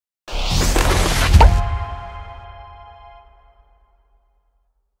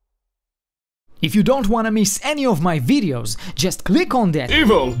If you don't want to miss any of my videos, just click on that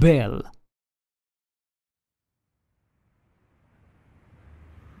evil bell.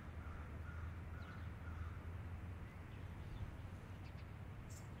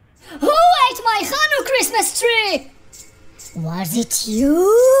 Who ate my Hanukkah Christmas tree? Was it you?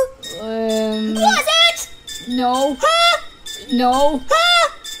 Was it? No. Huh? No. Huh?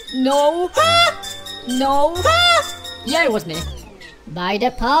 No. Huh? No. Huh? Yeah, it was me. By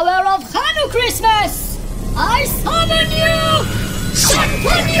the power of Hanukkah Christmas, I summon you!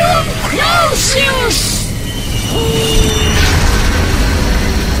 Champagnon no shoes!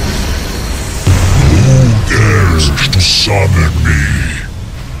 Who dares to summon me?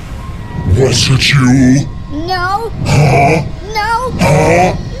 Was it you? No. Huh? No.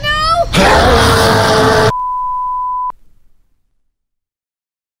 Huh? No.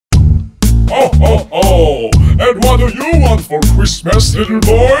 Ho ho ho! And what do you want for Christmas, little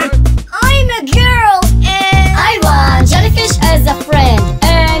boy? I'm a girl and I want jellyfish as a friend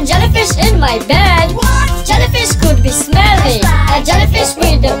and jellyfish in my bed. What? Jellyfish could be smelly. A jellyfish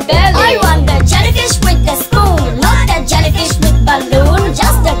with a belly. I want the jellyfish with the spoon, not the jellyfish with balloon.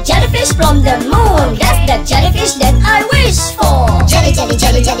 Just the jellyfish from the moon. That's the jellyfish that I wish for. Jelly, jelly,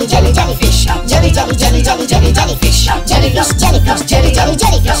 jelly, jelly, jelly, jellyfish. Jelly, jelly, jelly, jelly, jelly, jellyfish. Jellyfish, jellyfish, jelly, jelly,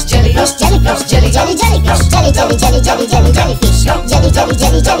 jellyfish. Jellyfish, jellyfish, jelly, jelly, jellyfish. Jelly, jelly, jelly, jelly, jelly, jellyfish. Jelly, jelly,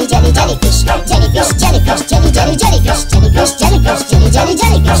 jelly, jelly, jelly, jellyfish. Jellyfish, jellyfish, jelly, jelly, jellyfish. Jellyfish, jellyfish, jelly, jelly,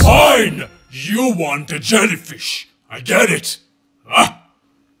 jellyfish. Fine! You want a jellyfish. I get it. Ah!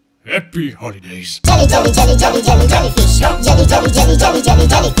 Happy holidays. Jelly, jelly, jelly, jelly, jelly, jellyfish. Jelly, jelly, jelly, jelly, jelly,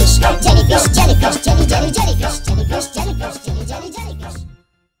 jellyfish. Jellyfish, jellyfish, jelly, jelly, jellyfish. Jellyfish, jellyfish, jelly, jelly, jellyfish.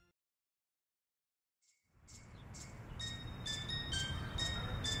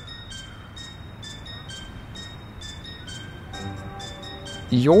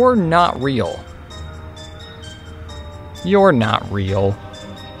 You're not real. You're not real.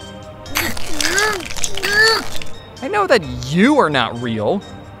 I know that you are not real.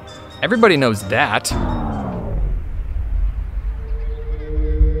 Everybody knows that.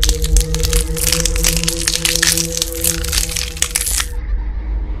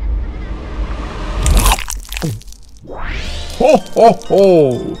 Ho ho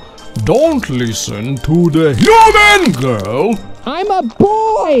ho! Don't listen to the human girl! I'm a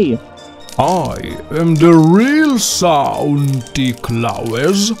boy! I am the real Santa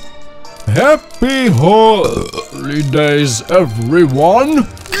Claus. Happy holidays, everyone!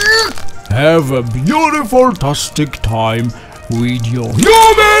 Have a beautiful, tastic time with your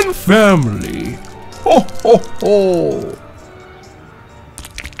human family. Ho ho ho!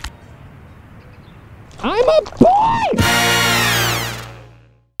 I'm a boy!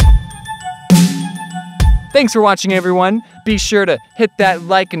 Thanks for watching, everyone. Be sure to hit that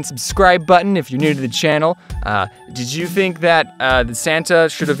like and subscribe button if you're new to the channel. Did you think that the Santa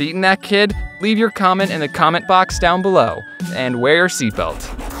should have eaten that kid? Leave your comment in the comment box down below, and wear your seatbelt.